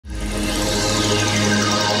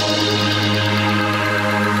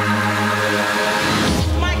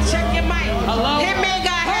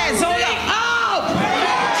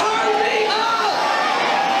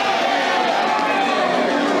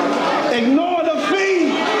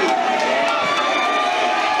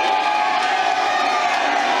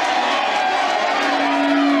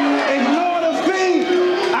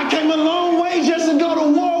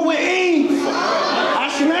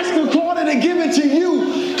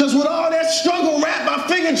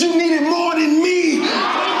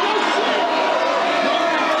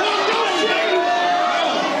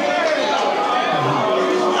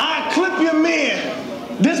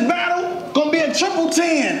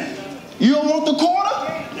want the quarter?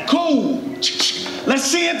 Cool. Let's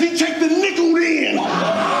see if he take the nickel then.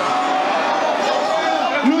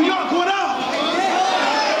 New York, what up?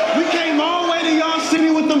 We came all the way to y'all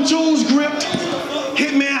city with them jewels gripped.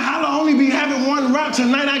 Hitman Holla only be having one rap.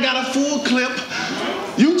 Tonight I got a full clip.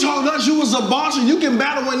 You told us you was a boss and you can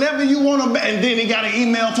battle whenever you want to. And then he got an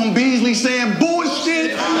email from Beasley saying,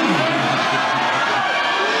 bullshit.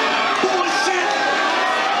 Bullshit.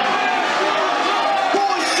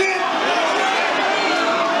 Bullshit.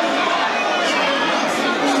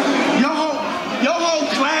 Your whole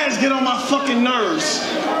class get on my fucking nerves.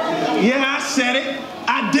 Yeah, I said it.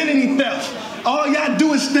 Identity theft. All y'all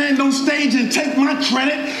do is stand on stage and take my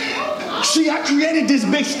credit. See, I created this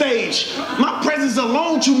big stage. My presence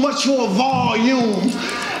alone too much for a volume.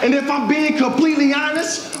 And if I'm being completely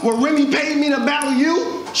honest, when Remy paid me to battle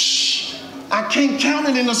you, shh, I can't count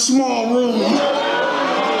it in a small room.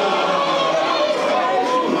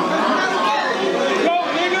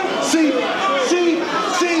 See,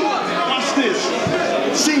 watch this.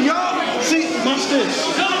 Watch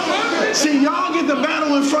this. See, y'all get the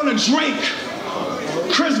battle in front of Drake,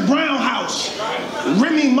 Chris Brown house,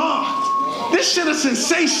 Remy Ma. This shit a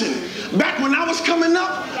sensation. Back when I was coming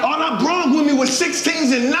up, all I brought with me was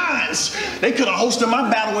 16s and 9s. They could have hosted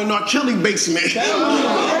my battle in R. Kelly basement.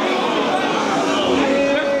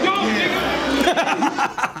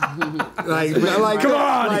 Like, come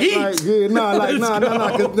on, good. No, I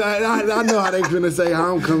know how they finna say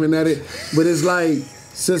how I'm coming at it, but it's like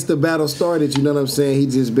since the battle started, you know what I'm saying? He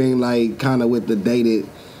just been like kind of with the dated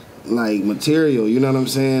like material, you know what I'm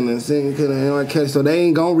saying? And saying so they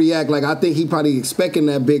ain't gonna react like I think he probably expecting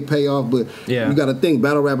that big payoff, but you gotta think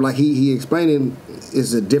battle rap like he explaining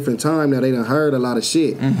it's a different time now. They done heard a lot of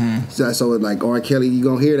shit. So it's like R. Kelly, you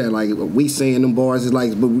gonna hear that like we saying them bars is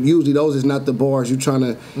like, but usually those is not the bars you trying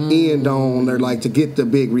to end on or like to get the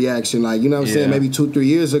big reaction. Like you know what I'm saying? Maybe 2-3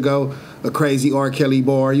 years ago, a crazy R. Kelly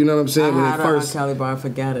bar, you know what I'm saying? I had an R. Kelly bar,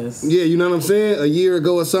 forget us. Yeah, you know what I'm saying? A year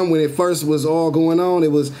ago or something, when it first was all going on,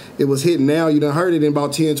 it was hitting. Now you done heard it in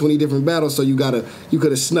about 10, 20 different battles, so you could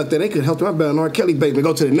have snuck that. They could help my battle in R. Kelly basement.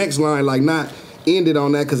 Go to the next line, like not end it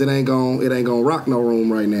on that because it ain't gonna rock no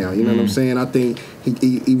room right now. You know what I'm saying? I think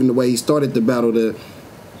he, even the way he started the battle, you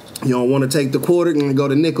don't want to take the quarter and go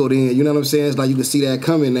to nickel then. You know what I'm saying? It's like you can see that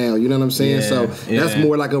coming now. You know what I'm saying? So that's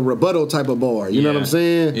more like a rebuttal type of bar. You know what I'm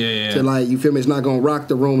saying? To like, you feel me? It's not going to rock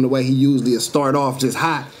the room the way he usually start off just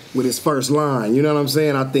hot with his first line. You know what I'm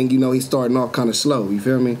saying? I think, he's starting off kind of slow. You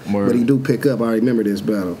feel me? But he do pick up. I remember this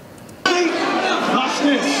battle. Watch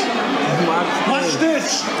this. Watch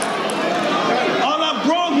this. All I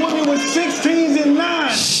brought with me was 16s and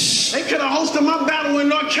 9s. They could have hosted my battle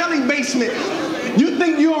in R. Kelly basement. You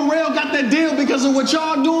think you and Rail got that deal because of what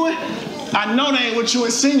y'all doing? I know that ain't what you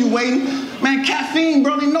insinuating. Man, caffeine,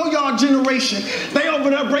 bro, they know y'all generation. They over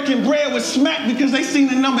there breaking bread with smack because they seen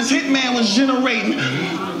the numbers Hitman was generating.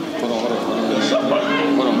 Hold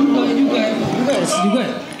on. You good.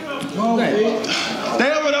 They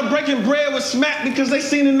over there breaking bread with smack because they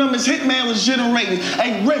seen the numbers Hitman was generating.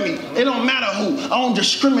 Hey, Remy, it don't matter who. I don't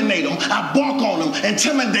discriminate them. I bark on them,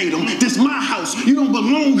 intimidate them. This my house. You don't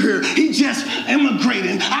belong here. He just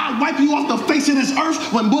immigrating. I'll wipe you off the face of this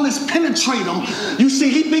earth when bullets penetrate him. You see,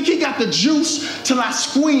 he think he got the juice till I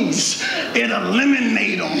squeeze. It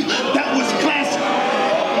eliminate him. That was classic.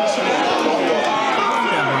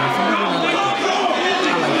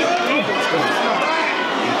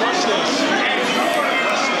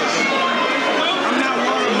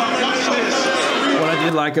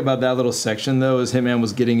 Like about that little section though is Hitman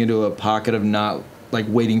was getting into a pocket of not like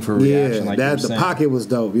waiting for a reaction. Like the pocket was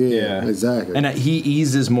dope. Yeah, exactly. And he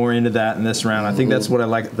eases more into that in this round. I think that's what I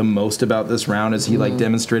like the most about this round is he like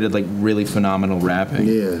demonstrated like really phenomenal rapping.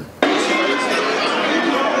 Yeah.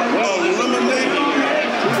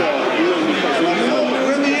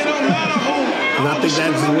 And I think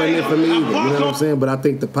that just wasn't it for me either. You know what I'm saying? But I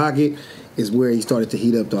think the pocket is where he started to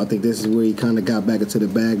heat up, though. I think this is where he kind of got back into the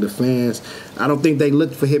bag. The fans, I don't think they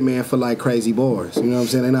looked for Hitman for like crazy bars. You know what I'm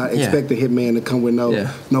saying? They're not expecting Hitman to come with no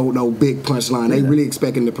big punchline. They really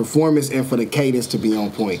expecting the performance and for the cadence to be on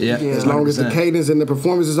point. As long as the cadence and the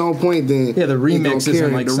performance is on point, then the remixes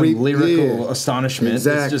and like some lyrical astonishment.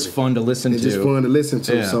 Exactly. It's just fun to listen to. It's just fun to listen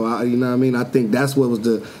to. Yeah. So you know what I mean? I think that's what was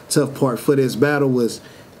the tough part for this battle was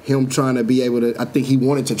him trying to be able to, I think he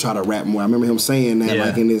wanted to try to rap more. I remember him saying that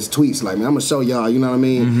like in his tweets, like, man, I'm going to show y'all, you know what I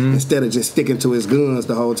mean? Instead of just sticking to his guns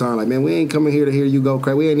the whole time. Like, man, we ain't coming here to hear you go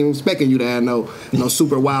crazy. We ain't even expecting you to have no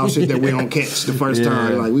super wild shit that we don't catch the first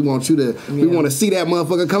time. Like, we want you to, we want to see that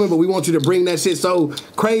motherfucker coming, but we want you to bring that shit so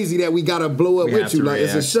crazy that we got to blow up with you. Like,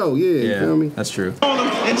 it's a show. You feel me? That's true.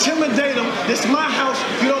 Intimidate him. This is my house.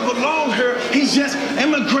 You don't belong here. He niggas just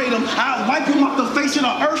immigrate them. I'll wipe him off the face of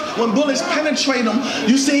the earth when bullets penetrate him.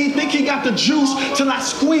 You see, he think he got the juice till I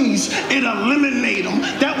squeeze, it eliminate him.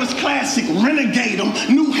 That was classic, renegade him.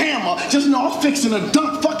 New hammer, just know I'm fixing a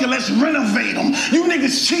dunk, fuck it, let's renovate him. You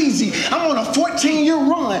niggas cheesy, I'm on a 14-year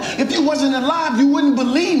run. If you wasn't alive, you wouldn't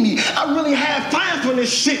believe me. I really had fire for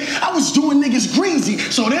this shit. I was doing niggas greasy.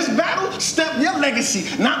 So this battle, step your legacy,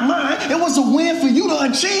 not mine. It was a win for you to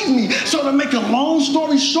achieve me. So to make a long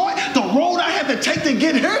story short, the road I had to take to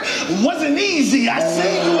get here wasn't easy. I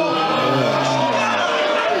see you.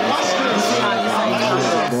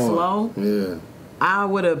 Slow. Yeah. I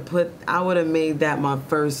would have made that my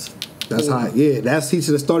first. That's how. Yeah, he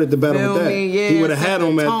should have started the battle Feel with that. me? Yeah, he would have had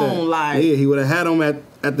him at that. Like, yeah, he would have had him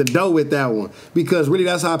at the door with that one, because really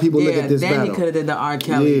that's how people look at this battle. Then he could have did the R.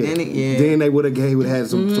 Kelly. Yeah. Then Then they would have had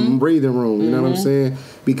some breathing room. You know what I'm saying?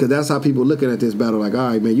 Because that's how people looking at this battle. Like, all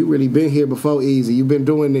right, man, you really been here before Easy. You've been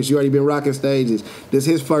doing this. You already been rocking stages. This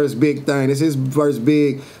his first big thing. This his first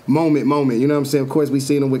big moment. You know what I'm saying? Of course, we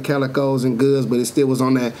seen him with Calicos and Goods, but it still was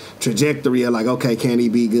on that trajectory of like, okay, can he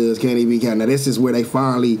be Goods? Can he be Cal? Now this is where they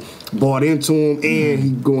finally bought into him, and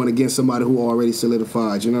he going against somebody who already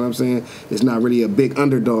solidified. You know what I'm saying? It's not really a big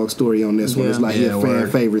underdog story on this one. It's like a fan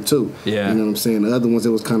favorite too. Yeah. You know what I'm saying? The other ones, it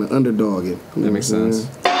was kind of underdogging. That makes sense.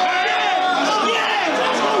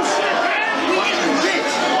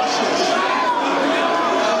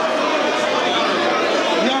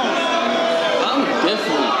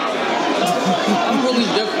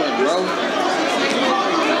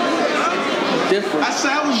 I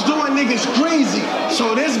said I was doing niggas greasy.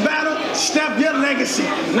 So this battle, step your legacy,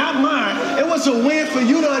 not mine. It was a win for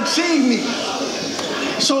you to achieve me.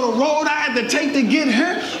 So the road I had to take to get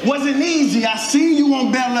here wasn't easy. I see you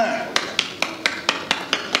on Bel Air.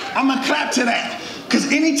 I'ma clap to that. Cause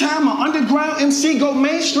anytime an underground MC go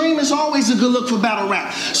mainstream, it's always a good look for battle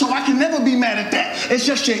rap. So I can never be mad at that. It's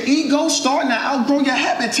just your ego starting to outgrow your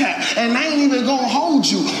habitat. And I ain't even gonna hold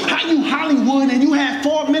you. How you Hollywood and you had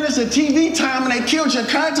 4 minutes of TV time and they killed your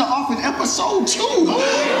character off in episode 2. So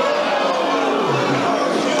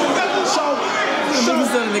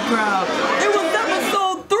in the crowd. It was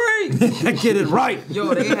episode 3. Get it right.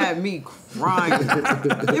 Yo, they had me crying.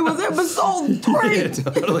 It was episode 3. Yeah,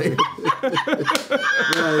 totally.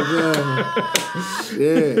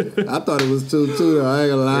 Yeah, I thought it was 2 too though. I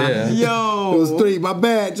ain't gonna lie. Yeah. Yo, it was 3. My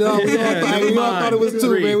bad, y'all. We all thought it was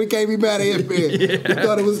 2, man. We can't be mad at him, man. We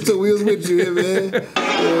thought it was 2. We was with you here, man. Wait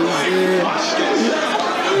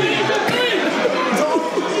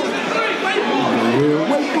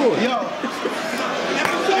for it. Yo.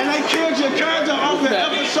 And they killed your character off in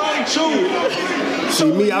episode 2. See,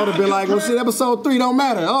 me, I would have been like, well, shit, episode 3 don't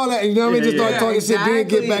matter. All that, you know what I mean? Just start talking shit, then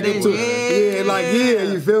get back into it.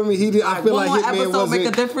 You feel me? I feel like Hitman wasn't.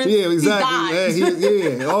 Make a difference. Yeah,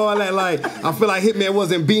 exactly. Yeah, all that, like, I feel like Hitman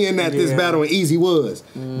wasn't being at this battle, and Easy was.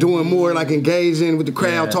 Doing more, like, engaging with the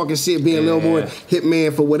crowd, talking shit, being a little more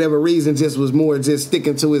Hitman for whatever reason, just was more just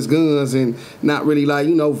sticking to his guns and not really, like,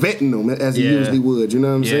 you know, vetting them as he usually would. You know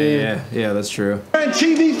what I'm saying? Yeah, that's true.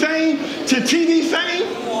 TV fame to TV fame,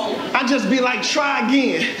 I just be like, try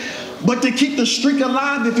again. But to keep the streak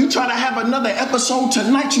alive, if you try to have another episode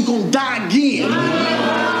tonight, you gonna die again.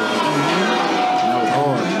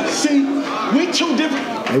 See, we two different.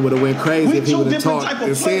 They would have went crazy if he would have talked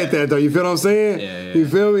and said that, though. You feel what I'm saying? Yeah. You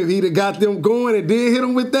feel me? If he'd have got them going and did hit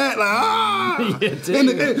them with that, like,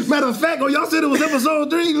 matter of fact, y'all said it was episode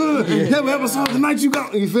 3. Have an episode tonight, you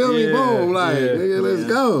got. You feel me? Boom. Like, nigga, let's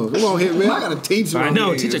go. Come on, Hitman. I gotta teach you. I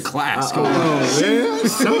know, teach a class. Come on, man.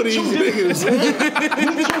 Show these niggas.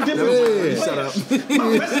 Shut up. My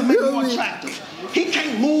resume more attractive. He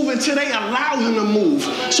can't move until they allow him to move.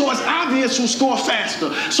 So it's obvious who score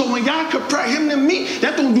faster. So when y'all compare him to me,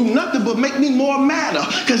 that don't do nothing but make me more madder.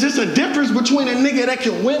 Because it's a difference between a nigga that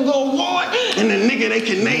can win the award and a nigga that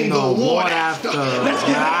can name the award after. Let's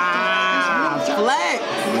get flex.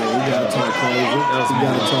 Yeah, you gotta talk crazy.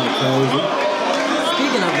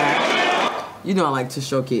 Speaking of that, you know I like to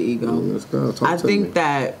stroke your ego. Let's go. I think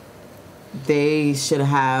that they should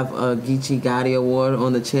have a Geechee Gotti Award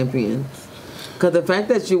on the champion. Because the fact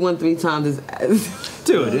that you won 3 times is...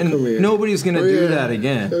 Dude, and nobody's going to do that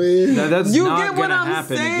again. That's you not get what I'm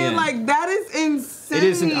happen saying? again. Like, that is insane. It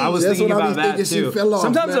isn't. I was thinking about that, too.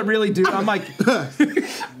 Sometimes I really do. I'm like...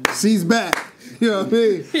 She's back. You know what I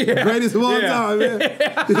mean? Greatest of all time, man.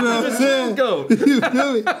 You know what I'm saying? Go. You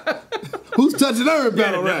feel me? Who's touching her in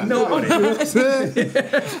battle rap? Nobody. You know what I'm saying?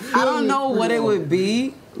 I don't know what it would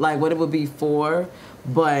be, like what it would be for,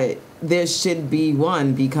 but there should be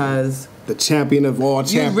one because the champion of all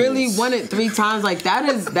champions. You really won it 3 times. Like that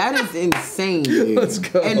is insane. Let's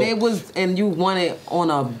go. And you won it on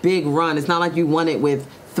a big run. It's not like you won it with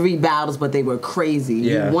 3 battles, but they were crazy.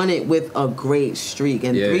 Yeah. You won it with a great streak,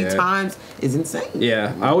 and 3 times is insane.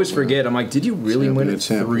 Yeah, I always forget. I'm like, did you really win it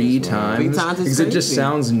 3 times? 3 times is because it just crazy.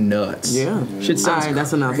 sounds nuts. Yeah. Shit sounds. All right,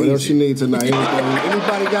 that's enough. What else you need tonight?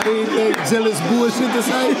 Anybody got anything jealous bullshit to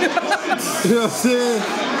say? You know what I'm saying?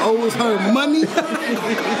 Oh, it's her money.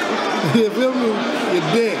 You feel me? You're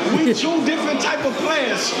dead. We 2 different type of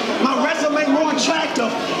players. My resume more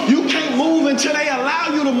attractive. You can't move until they allow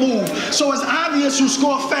you to move. So it's obvious you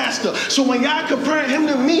score faster. So when y'all compare him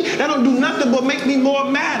to me, that don't do nothing but make me more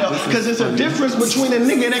madder. Because there's a difference between a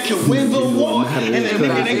nigga that can win the award and a nigga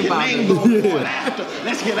that can name the award after.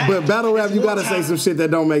 Let's get at it. But battle rap, you gotta say some shit that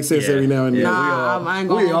don't make sense every now and then. Nah, I ain't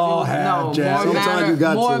gonna we all have, no, Jack. Sometimes you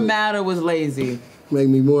got more to. matter was lazy. Make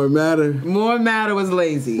me more matter. More matter was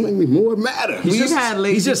lazy. Make me more matter. We've had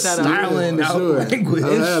lazy He's just setup. styling Yeah, out sure. language.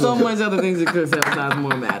 There's so much other things that could have said besides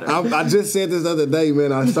more matter. I just said this the other day,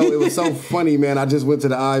 man. It was so funny, man. I just went to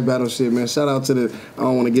the iBattle shit, man. Shout out to I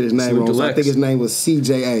don't want to get his name Salute wrong. to So I Lex. think his name was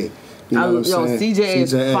CJA. You know what I'm saying? CJA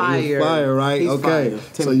is fire. He's fire, right? He's okay.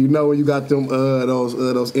 fire. So you know when you got them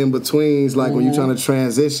those in betweens, like when you're trying to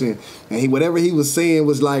transition, and whatever he was saying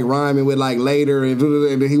was like rhyming with like later, and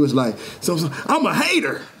then he was like, so I'm a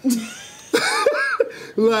hater.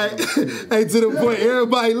 Like, hey, to the point,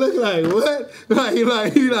 everybody look like, what? He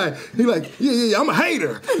like, yeah, I'm a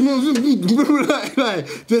hater.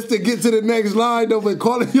 like, just to get to the next line, though, but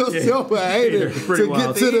calling yourself a hater Pretty to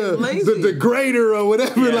wild. get to the grader or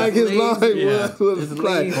whatever, like his line was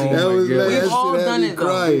like, lazy. that was God. like, We've all that shit had done me it, though.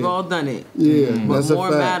 crying. We've all done it. Yeah, But that's a more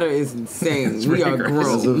fact. matter is insane. We are That's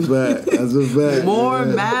grown. a fact. That's a fact. More yeah.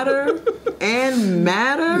 matter and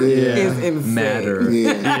matter is insane. Matter.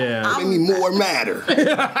 Yeah. Give me more matter. You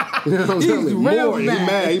know what I'm saying? He's More. real He mad.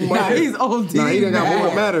 mad. He Nah, mad. he's OD Nah, he done got mad.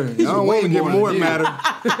 more matter. I don't want to get more matter.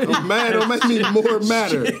 I'm mad. Don't make me more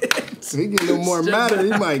matter. If he get no more matter, he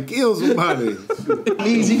might kill somebody.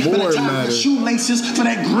 Easy. More For the time matter. for shoelaces. For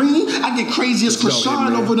that green, I get crazy as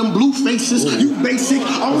Krishan over them blue faces. You basic.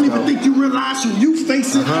 I don't even think you realize who you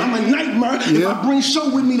facing. I'm a nightmare. If I bring show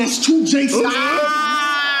with me, that's 2 Jason.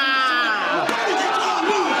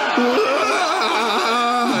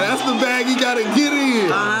 That's the bag he got to get in.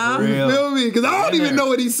 You feel me? Because I don't even know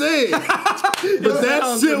what he said. But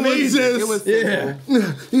that shit was just... It was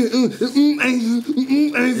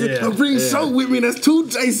I bring show with me. That's 2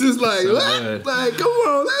 Jasons. Like, So what? good. Like, come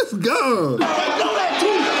on, let's go.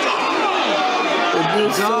 If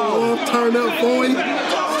this show off, turn up for him.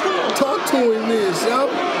 Talk to him then, yo.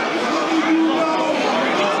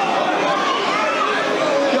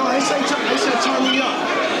 Yo, they say turn me up.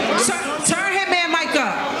 Turn Hitman mic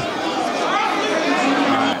up.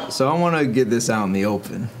 So I want to get this out in the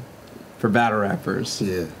open for battle rappers.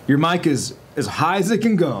 Yeah. Your mic is as high as it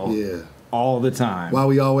can go. Yeah. All the time. Why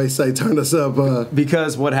we always say turn us up?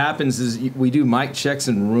 Because what happens is we do mic checks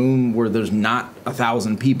in a room where there's not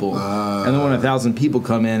 1,000 people. And then when 1,000 people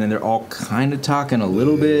come in and they're all kind of talking a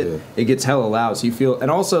little bit, it gets hella loud. So you feel, and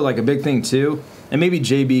also like a big thing too, and maybe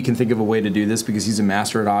JB can think of a way to do this because he's a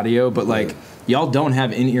master at audio, but like y'all don't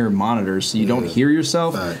have in-ear monitors, so you don't hear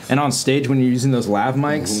yourself. Facts. And on stage when you're using those lav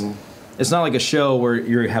mics, it's not like a show where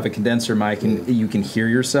you have a condenser mic and you can hear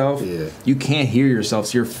yourself. Yeah. You can't hear yourself,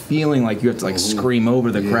 so you're feeling like you have to like scream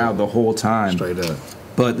over the crowd the whole time. Straight up.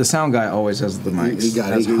 But the sound guy always has the mics He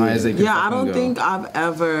got as it. high as they can. Yeah, I fucking don't go. think I've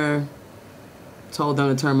ever told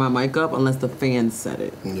them to turn my mic up unless the fans said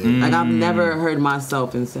it. Like I've never heard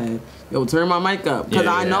myself and said, "Yo, turn my mic up," because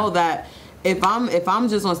I know that if I'm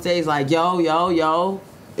just on stage like yo,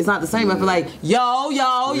 it's not the same. I feel like yo,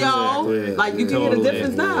 like you can hear the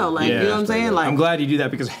difference now. Like you know what I'm saying? Like I'm glad you do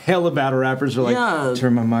that because hella battle rappers are like,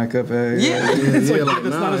 turn my mic up, hey. It's like,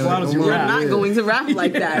 that's not as loud as you you're rap. not going to rap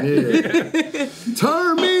like that.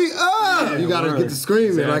 Turn me up! You gotta get to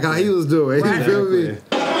screaming like how he was doing. Right. You feel me?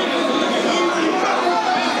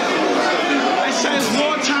 They say it's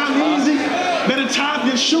wartime easy. Better tie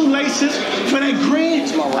your shoelaces. For that green,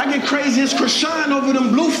 I get crazy as Krishan over them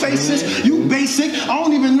blue faces. You basic. I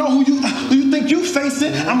don't even know who you think you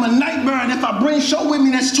facing. I'm a nightmare, and if I bring show with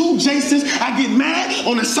me, that's 2 Jasons. I get mad.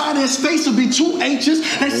 On the side of his face will be 2 H's.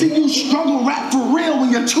 They see you struggle rap for real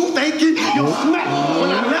when you're too vacant. Yo, smack.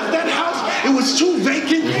 When I left that house, it was too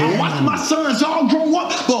vacant. I watched my sons all grow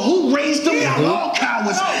up, but who raised them? Y'all all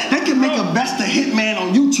cowards. They can make a best of Hitman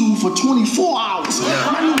on YouTube for 24 hours.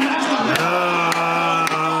 My new master.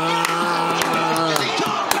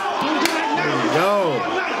 Yo.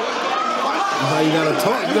 That's how you gotta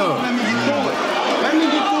talk, though. Let me get through it.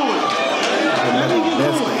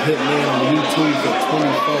 That's Hitman on YouTube for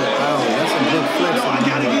 24 hours. That's a good flex. I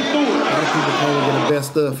gotta get through it. A lot of people can only get the best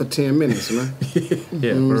stuff for 10 minutes, man.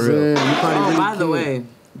 Yeah, You know what I'm saying? You probably really By the can. way,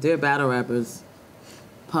 dear battle rappers,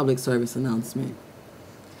 public service announcement.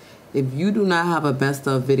 If you do not have a best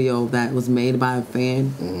of video that was made by a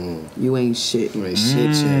fan, you ain't shit. You ain't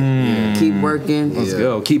shit yet. Yeah. Keep working. Let's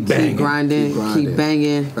go. Keep banging. Keep grinding. Keep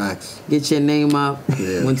banging. Facts. Get your name up.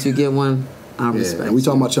 Yeah. Once you get one, I respect. And we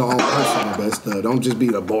talking about your own personal best stuff. Don't just be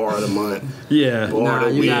the bar of the month. Yeah. Bar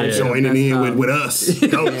of the week. Joining in with us.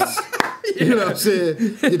 Ghosts. You know what I'm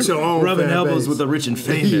saying? Get your own Rubbing fan elbows base. with the rich and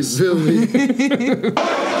famous. You feel me?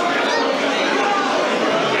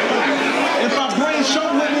 If I bring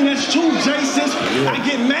show with me, that's two Jasons. I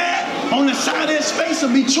get mad on the side of his face,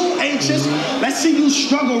 it'll be two H's. Let's see you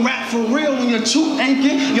struggle rap for real when you're too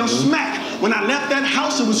aching. Yo, smack. When I left that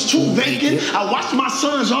house, it was too vacant. I watched my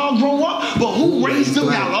sons all grow up, but who raised them?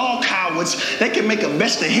 Y'all all cowards. They can make a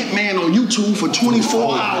best of Hitman on YouTube for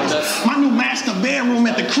 24 hours. My new master bedroom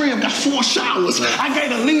at the crib got 4 showers. I gave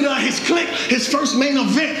the leader of his clique his first main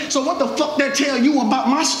event. So what the fuck that tell you about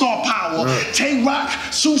my star power? Tay-Rock,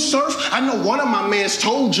 Sue Surf, I know one of my mans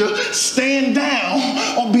told you, stand down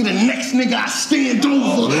or be the next nigga I stand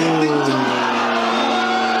over.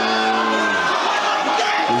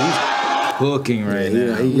 Cooking right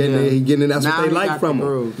now. He getting it. That's Now what they he like got from the him.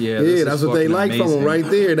 groove. Yeah, That's what they like from him right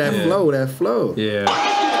there. That flow. Yeah. You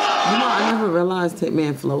know, I never realized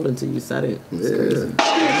Hitman flowed until you said it. It's crazy.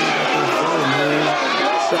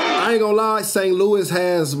 I ain't gonna lie, St. Louis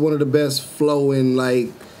has one of the best flowing, like,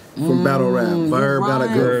 from battle rap. Verb got a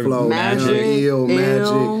good flow. Magic, Ill,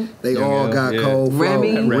 Magic. They all got cold flow.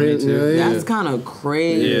 Remy too. That's kind of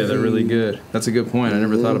crazy. Yeah, they're really good. That's a good point. I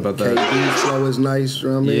never thought about that. KD flow is nice, you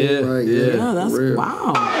know what I mean? Yeah, Like, Yeah, that's real.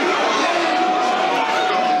 wow.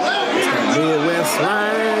 Midwest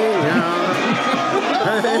swing, y'all.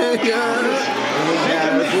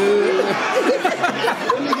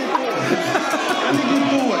 Let me get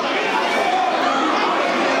through it.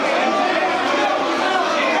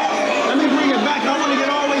 Let me bring it back. I want to get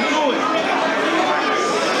all the way through it.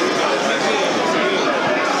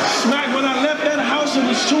 Smack, when I left that house, it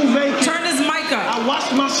was too vacant. Turn this mic up. I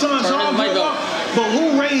watched my sons all grow up, but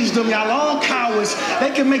who raised them? Y'all all cowards. They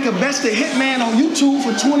can make a best of Hitman on YouTube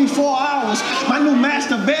for 24 hours. My new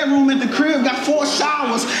master bedroom at the crib got 4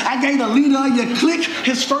 showers. I gave the leader of your clique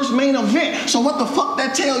his first main event. So what the fuck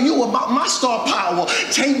that tell you about my star power?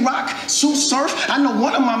 Tay-Rock, Sue Surf, I know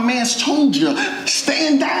one of my mans told you,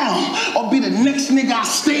 stand down or be the next nigga I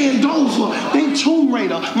stand over. They Tomb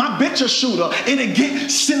Raider, my bitch a shooter. It'll get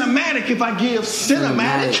cinematic if I give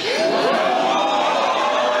cinematic.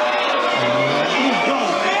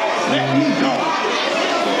 Let me go.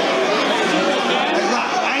 Hey, Rock,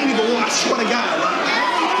 I ain't even want, I swear to God, Rock.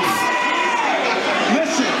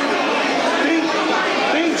 Listen,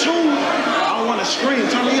 they Tomb, I don't want to scream,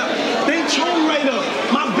 turn me up. They Tomb Raider,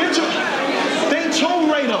 my bitch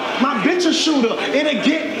a shooter. It'll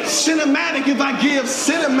get cinematic if I give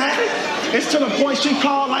cinematic. It's to the point she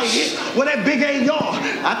called like it. Well, that big AR,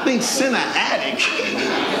 I think cinematic.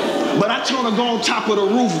 But I told her go on top of the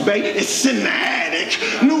roof, babe. It's in the attic.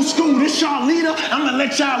 New school, this y'all leader. I'm gonna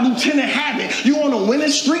let y'all lieutenant have it. You on a winning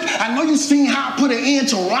streak? I know you seen how I put an end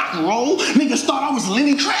to rock and roll. Niggas thought I was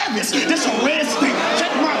Lenny Kravitz. This a red stick.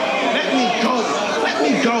 Check my. Let me go. Let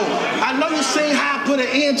me go. I know you seen how I put an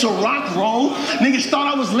end to rock and roll. Niggas thought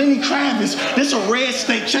I was Lenny Kravitz. This a red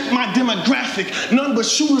state. Check my demographic. None but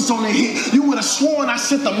shooters on the hit. You would have sworn I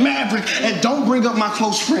sent the Maverick. And don't bring up my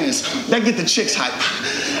close friends. They get the chicks hype.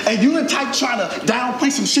 And you the type try to downplay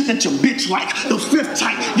some shit that your bitch like. The 5th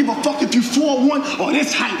type. Give a fuck if you 4'1" or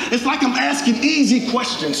this height. It's like I'm asking easy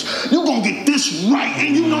questions. You gonna get this right.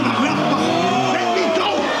 And you know the left. Let me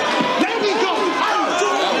go. Let me go.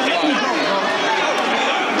 Let me go.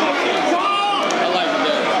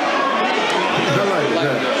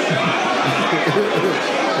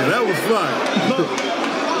 That was fun.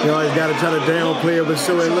 You always gotta try to downplay it, but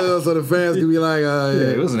show it love so the fans can be like, Yeah,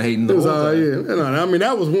 it wasn't hating the it was whole all, time. yeah. No, I mean,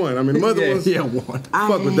 that was one. I mean, the mother was. Yeah, one. I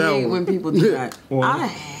Fuck with that hate one. when people do that. I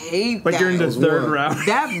hate Like that. you're in the was 3rd one. round.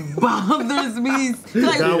 That bothers me.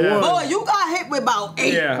 Like, Got one. boy, you got hit with about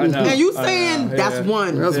 8. Yeah, I know. And you I saying know, that's yeah.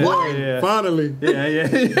 one. That's What? one. Yeah. Finally. Yeah.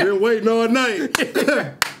 Been waiting all night.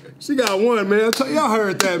 She got one, man. Y'all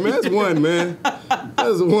heard that, man. That's one, man.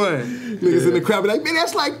 That's one. Niggas in the crowd be like, man,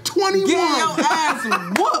 that's like 21. Get your ass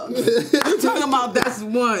whooped. You talking about that's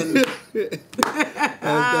one. That's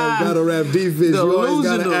that battle rap defense. You always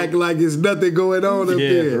gotta Delusional. act like it's nothing going on up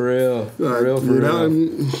there. For real. For real.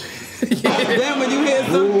 Then when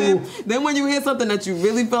you hear something that you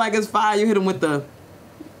really feel like is fire, you hit them with the.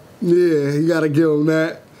 Yeah, you gotta give them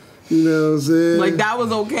that. You know what I'm saying? Like that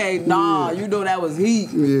was okay. Nah, you know that was heat.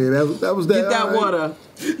 Yeah, that was that. Get that water.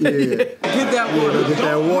 Yeah. Get that water. Get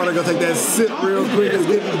that water. Go take that sip real quick. It's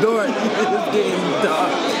getting dark. It's getting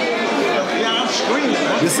dark. Yeah, I'm screaming.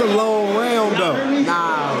 It's a long round though.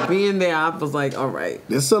 Nah, being there, I was like, all right.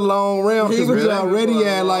 It's a long round because we already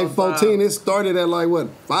at like 14. It started at like what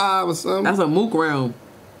 5 or something. That's a mook round.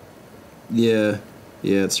 Yeah,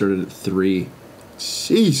 it started at 3.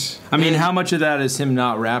 Sheesh. I mean, how much of that is him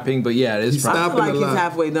not rapping? But yeah, it is. I Probably. feel like he's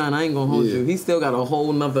halfway done. I ain't gonna hold you. He's still got a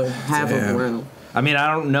whole nother half of the round. I mean,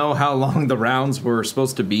 I don't know how long the rounds were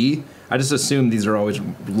supposed to be. I just assume these are always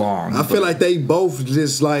long. I feel like they both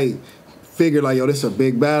just like figured like, yo, this is a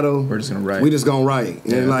big battle. We're just gonna write. We just gonna write.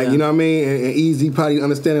 And like, you know what I mean? And Easy probably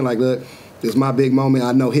understanding like, look, this is my big moment.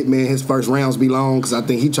 I know Hitman, his first rounds be long because I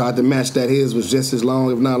think he tried to match that his was just as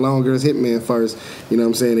long, if not longer, as Hitman first. You know what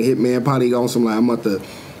I'm saying? The Hitman probably on some like, I'm about to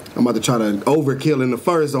try to overkill in the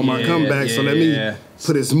first on my comeback, so let me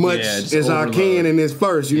put as much as I can in this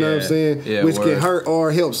first, you know what I'm saying? Yeah, which can hurt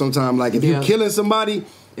or help sometimes. Like if you're killing somebody,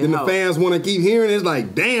 then the fans want to keep hearing it. It's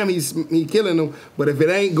like, damn, he killing them. But if it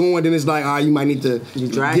ain't going, then it's like, you might need to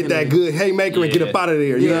get that good haymaker and get up out of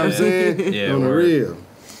there. You know what I'm saying? On the real.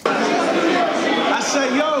 I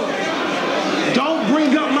say, yo, don't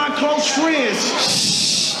bring up my close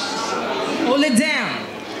friends. Hold it down.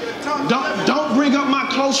 Don't bring up my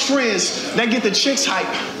close friends that get the chicks hype.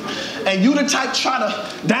 And you the type try to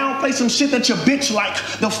downplay some shit that your bitch like.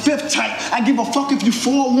 The fifth type, I give a fuck if you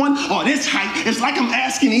 4-1 or this height. It's like I'm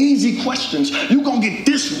asking easy questions. You gonna get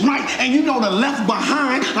this right, and you know the left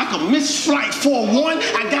behind like a missed flight. 4-1,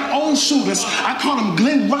 I got old shooters. I call him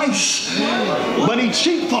Glenn Rice. But he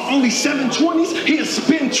cheap for only 720s. He'll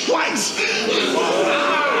spin twice.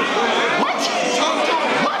 What?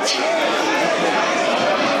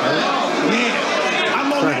 Yeah,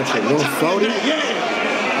 I'm on that type of time. Yeah.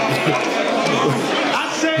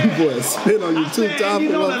 I said, boy, spit on you two top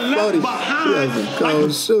of 140. He has some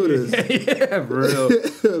cold shooters. Yeah, for real.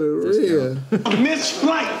 real. Missed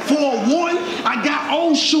flight 4-1. I got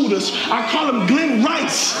old shooters. I call him Glenn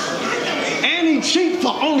Rice. And he cheap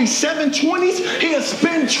for only 720s. He'll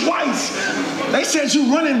spin twice. They said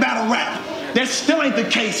you running battle rap. That still ain't the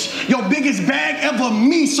case. Your biggest bag ever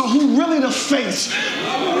me, so who really the face?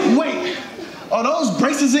 Wait, are those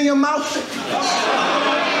braces in your mouth?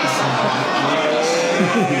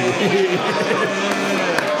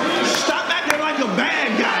 Stop acting like a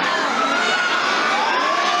bad guy.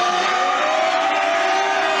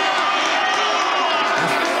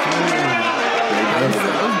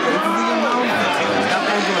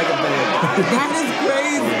 That is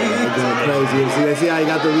crazy. See how you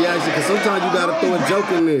got the reaction? Because sometimes you got to throw a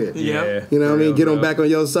joke in there. Yeah. You know what I mean? Get them back on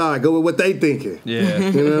your side. Go with what they thinking. Yeah.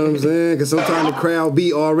 You know what I'm saying? Because sometimes the crowd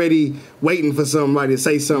be already waiting for somebody to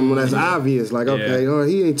say something that's obvious. Like, okay, oh,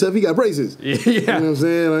 he ain't tough. He got braces. Yeah. You know what I'm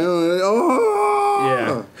saying? Like,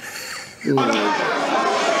 oh. Yeah.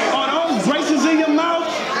 Are those braces in your mouth?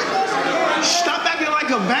 Stop acting like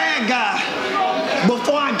a bad guy.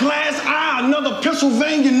 Before I glass eye another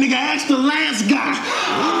Pennsylvania nigga, ask the last guy.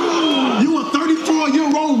 You a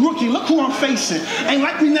 34-year-old rookie. Look who I'm facing. Ain't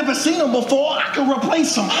like we never seen him before. I can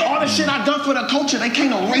replace him. All the shit I done for the culture, they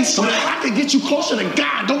can't erase him. I can get you closer to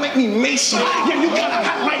God. Don't make me mace him. Yeah, you got a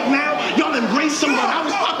hot right now. Y'all embrace him, but I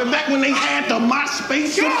was popping back when they had the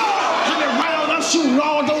MySpace. 100 rounds, I'm shooting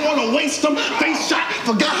all. Don't want to waste them. Face shot.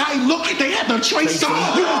 Forgot how he looked. They had to trace him. Come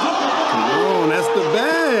on, that's the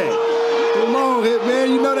bag. Come on, Hitman,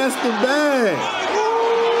 you know that's the bag.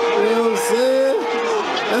 You know what I'm saying?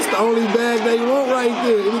 That's the only bag they want right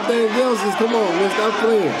there. Anything else is, come on, man, stop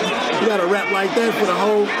playing. You gotta rap like that for the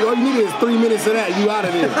whole, all you need is 3 minutes of that, you out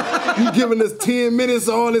of there. You giving us 10 minutes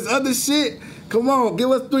of all this other shit? Come on, give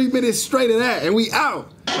us 3 minutes straight of that, and we out.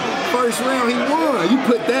 First round, he won. You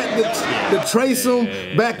put that, the trace him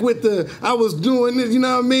back with the, I was doing this, you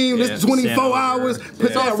know what I mean? This 24 hours,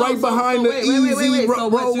 put that right behind the easy. So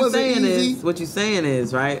what you're saying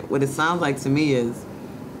is, right, what it sounds like to me is,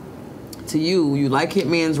 to you like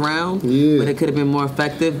Hitman's round, but it could have been more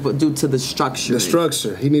effective, but due to the structure. The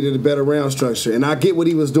structure. He needed a better round structure. And I get what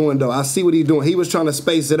he was doing, though. I see what he's doing. He was trying to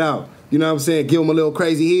space it out. You know what I'm saying? Give him a little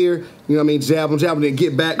crazy here. You know what I mean? Jab him, then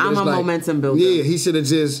get back. I'm a momentum builder. Yeah, he should have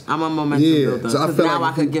just... I'm a momentum builder. So because now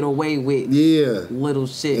I could get away with little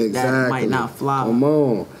shit that might not fly. Come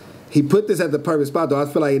on. He put this at the perfect spot, though. I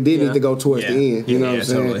feel like it did need to go towards the end. You know what I'm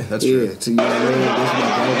saying? Totally. That's true. Yeah, you know what I mean? This is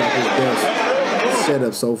like his best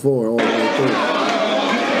setup so far all the way through.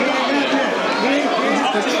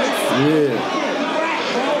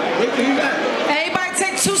 Everybody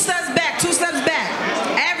take 2 steps back.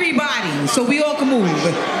 Everybody, so we all can move.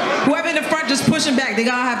 Whoever in the front just pushing back, they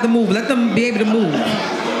gotta have to move. Let them be able to move.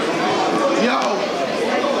 Yo.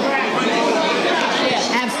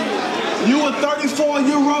 You a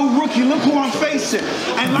 34-year-old rookie. Look who I'm facing.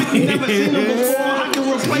 And like you never seen him before, I can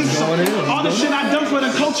replace him. All the shit I done for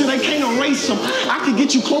the culture, they can't erase him. I can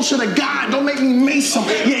get you closer to God. Don't make me mace him.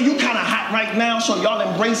 Yeah, you kind of hot right now, so y'all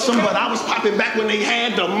embrace him. But I was popping back when they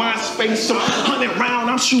had the MySpace. 100 round,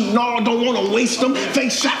 I'm shooting all. Don't want to waste them.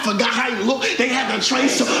 Face shot, forgot how you look. They had to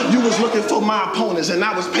trace him. You was looking for my opponents, and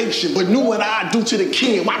I was patient, but knew what I'd do to the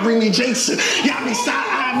kid. Why bring me Jason? Y'all be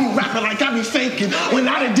side-eye me rapping like I be faking. When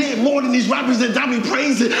I done did more than these rappers that I be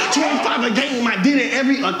praising. 25 a game, I did it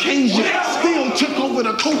every occasion. Still took over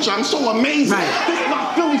the culture. I'm so amazing. This is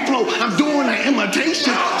my Philly flow. I'm doing an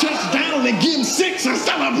imitation. Touchdown and give him 6 and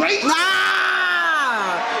celebrate.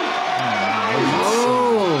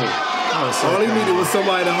 All he needed was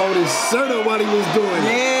somebody to hold his shirt up while he was doing it.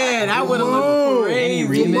 Yeah, that would have looked Any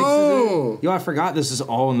crazy. remixes? Yo, I forgot this is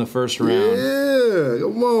all in the first round. Yeah,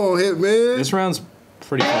 come on, Hitman. This round's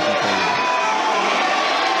pretty fucking crazy.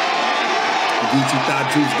 Geechee Thought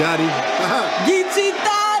Juice got him. Geechee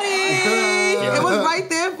Thotty! It was right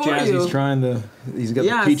there for you. Jazzy's trying to. He's got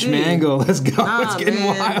the peach mango. Let's go. It's getting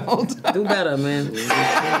wild. Do better, man.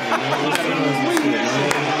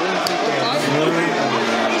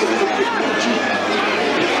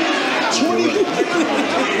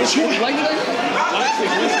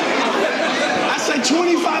 I say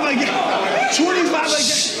 25 a game. 25 a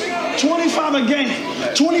game. 25 a game.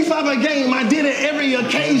 25 a game. I did it every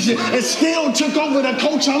occasion. It still took over the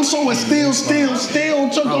culture. I'm so still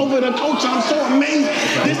took over the culture. I'm so amazed.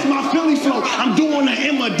 This my Philly flow. I'm doing the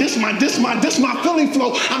this my Philly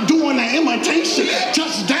flow. I'm doing the imitation.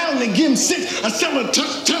 Touchdown and give him 6. A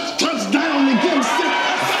touchdown and give him 6.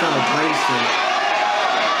 Celebration.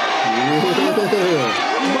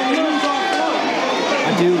 I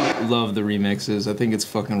do love the remixes. I think it's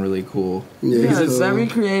fucking really cool. Yeah, It's very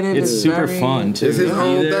creative. It's super fun too. It's his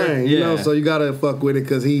own thing, you know. Yeah. So you gotta fuck with it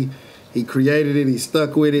because he created it. He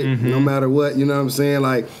stuck with it no matter what. You know what I'm saying?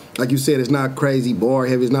 Like you said, it's not crazy bar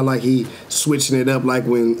heavy. It's not like he switching it up like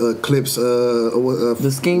when Clips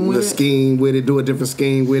the scheme with it, do a different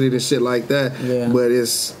scheme with it and shit like that. Yeah. But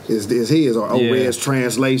it's his or Red's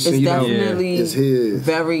translation. It's you definitely know, it's his.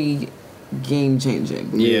 Very game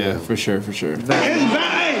changing. Yeah, for sure. His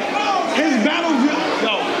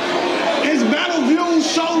battle view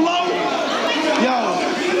so low. Yo,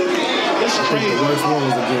 it's crazy. The worst one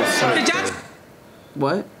was against Surf.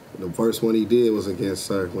 What? The first one he did was against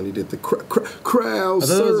Surf when he did the crowd those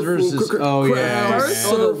surf. versus. Oh yeah.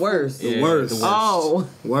 First or the worst? The worst. Oh.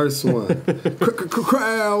 Worst one.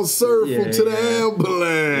 Crowd surf to the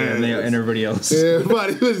ambulance. Yeah, and everybody else.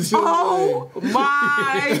 Everybody was just Oh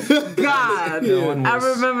my God. I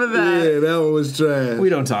remember that. Yeah, that one was trash. We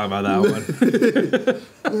don't talk about that one.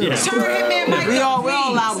 Turn Hitman mic We all up,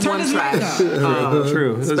 allowed please. Turn one his mic trash. up.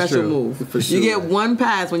 True. That's Special true. move. For sure. You get one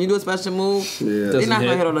pass when you do a special move. Yeah. They're not gonna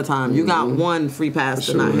hit. hit all the time. You got one free pass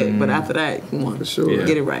to not hit, but after that, come on, sure.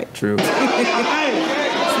 get it right. True. Come on, I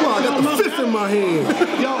got the fifth in my hand.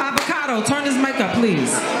 Yo, Avocado, turn his mic up,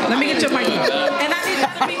 please. Let me get your mic up. And I need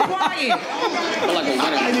y'all to be quiet.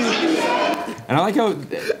 And I like how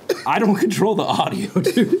I don't control the audio,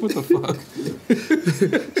 dude. What the fuck?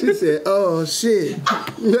 She said, "Oh shit."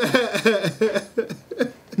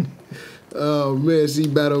 Oh man, she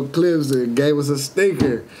battled Clips and gave us a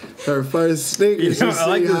stinker. Her first stinker. You She know, I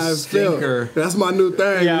like see the how it stinker. felt. That's my new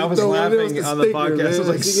thing. Yeah, I was laughing on the podcast. Man. I was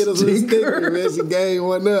like, she get us a stinker? stinker, man. She gave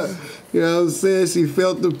one up. You know what I'm saying? She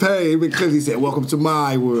felt the pain because he said, "Welcome to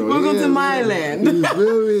my world." Welcome to my man. land. You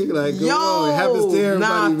feel me? Like, come on. It happens to everybody,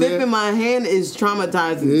 nah, man. fifth in my hand is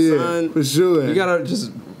traumatizing, Yeah, son. for sure. You gotta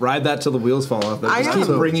just ride that till the wheels fall off. I Just keep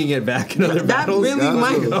am. bringing it back in other That battles. really Got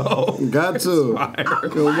might to. go. Got to.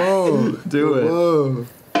 Come on. Do it. Come on.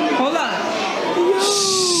 Hold on.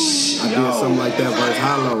 I did something like that versus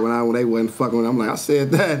Holla when they wasn't fucking with. I'm like, I said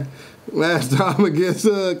that last time against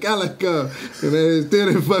Calico, and they still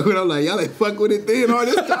didn't fuck with. I'm like, y'all ain't fuck with it then all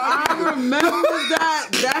this time. I remember that.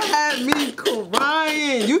 That had me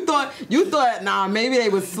crying. You thought, nah, maybe they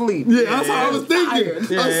was asleep. Yeah, that's what I was thinking.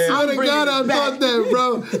 Tired. I swear to God, I thought that,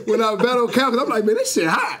 bro. When I battled Calico, I'm like, man, this shit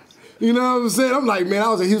hot. You know what I'm saying? I'm like, man, I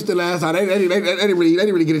was in Houston last time. They didn't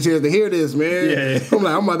really get a chance to hear this, man. Yeah. I'm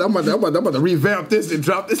like, I'm about to revamp this and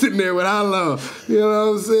drop this in there with Holla. You know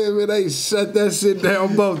what I'm saying? Man, they shut that shit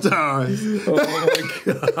down both times. Oh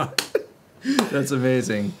my God. That's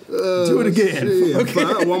amazing. Do it again. Shit.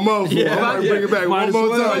 Okay. One more. Yeah. I'm gonna bring it back Might one more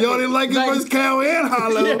as well. time. Y'all didn't like it versus Cal and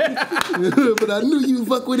Holla. But I knew you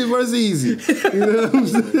fuck with it versus Easy. You know what I'm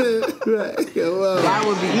saying? Right. That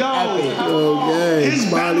would be epic. Okay. His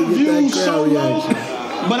Finally battle get that views so crowd low,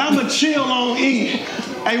 reaction. but I'ma chill on E.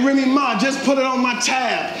 Hey, Remy Ma, just put it on my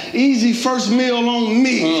tab. Easy first meal on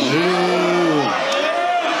me.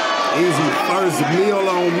 Easy first meal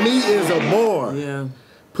on me is a bar. Yeah.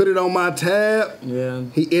 Put it on my tab. Yeah.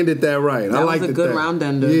 He ended that right. I That liked was a it. good round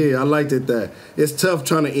ender. Yeah, I liked it. That it's tough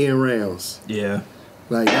trying to end rounds. Yeah.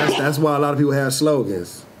 Like that's why a lot of people have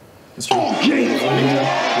slogans. Okay. For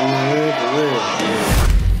real.